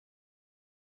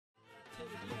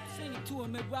tour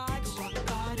में राज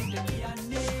वकार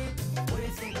कियाने ओए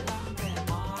से लंबे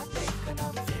माते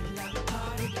कदम से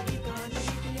लंकार की गाने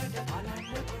दिया डबाला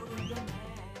ने बोलो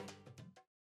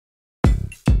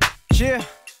Yeah.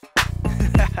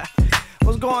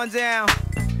 What's going down?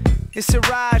 It's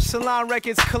Iraj, Salon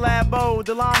Records collabo,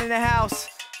 Delon in the house.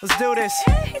 Let's do this.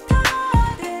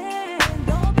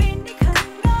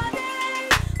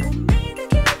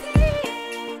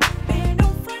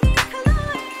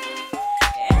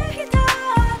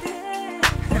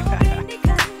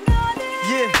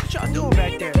 Yeah, what y'all doing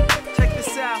back there? Check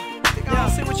this out. Y'all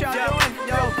see what y'all doing?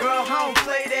 Yo, girl, I don't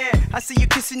play that. I see you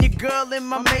kissing your girl in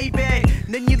my Maybach.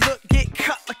 Then you get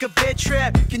cut like a bed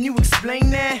trap. Can you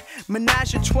explain that?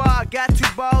 Menage a trois, got 2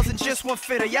 balls and just 1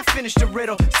 fitter. Y'all finished the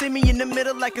riddle. See me in the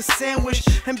middle like a sandwich.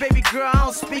 And baby girl, I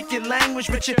don't speak your language,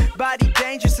 but your body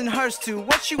dangerous and hers too.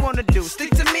 What you wanna do? Stick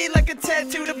to me like a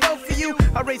tattoo to both of you.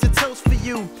 I'll raise a toast for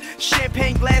you.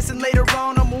 Champagne glass and later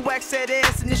on I'ma wax that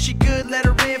ass. And if she good, let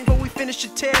her in before we finish the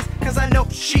test. Cause I know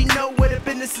she know where the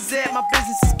business is at. My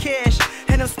business is cash,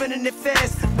 and I'm spending it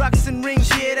fast. Rocks and rings,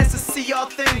 yeah, that's a CR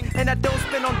thing. And I don't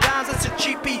spend on dimes, that's a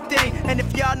cheapy thing. And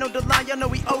if y'all know the line, y'all know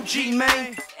we OG,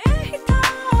 man.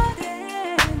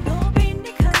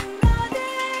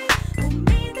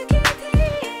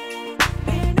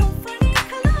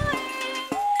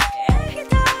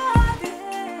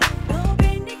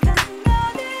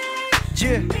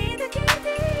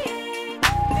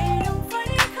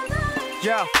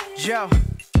 Yeah. Yo,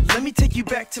 let me take you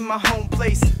back to my home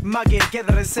place. Muggy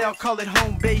together and say I'll call it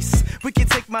home base. We can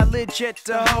take my legit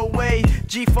the whole way.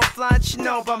 G4 flying, you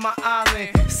know about my island.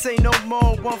 Say no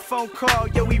more, 1 phone call.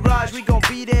 Yo, Iraj, we gon'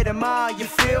 be there tomorrow, you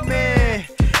feel me?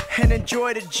 And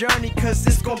enjoy the journey, cause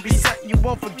it's gon' be something you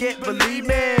won't forget, believe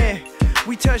me.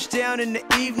 We touched down in the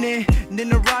evening, and then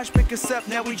the Iraj pick us up,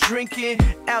 now we drinking.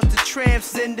 Out the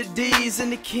tramps and the D's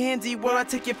and the candy. Will I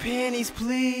take your panties,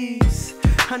 please?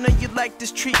 I know you like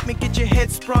this treatment, get your head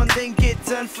sprung, then get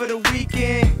done for the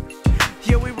weekend.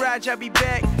 Yo, Iraj, I'll be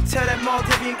back. Tell that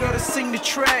Maldivian girl to sing the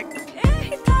track.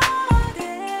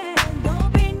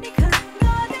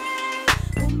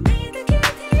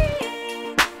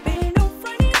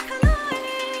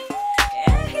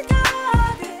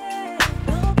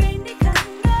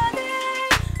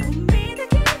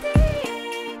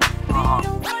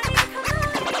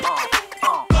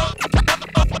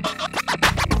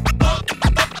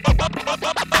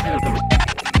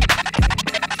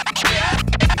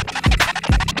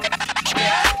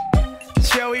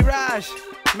 Yo, Iraj,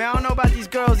 man, I don't know about these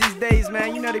girls these days,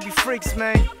 man. You know they be freaks,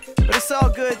 man. But it's all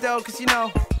good, though, cause you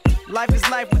know, life is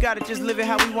life. We gotta just live it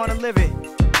how we wanna live it.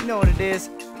 You know what it is.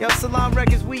 Yo, Salon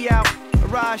Records, we out.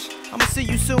 Iraj, I'ma see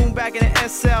you soon back in the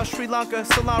SL, Sri Lanka.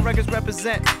 Salon Records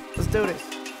represent. Let's do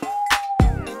this.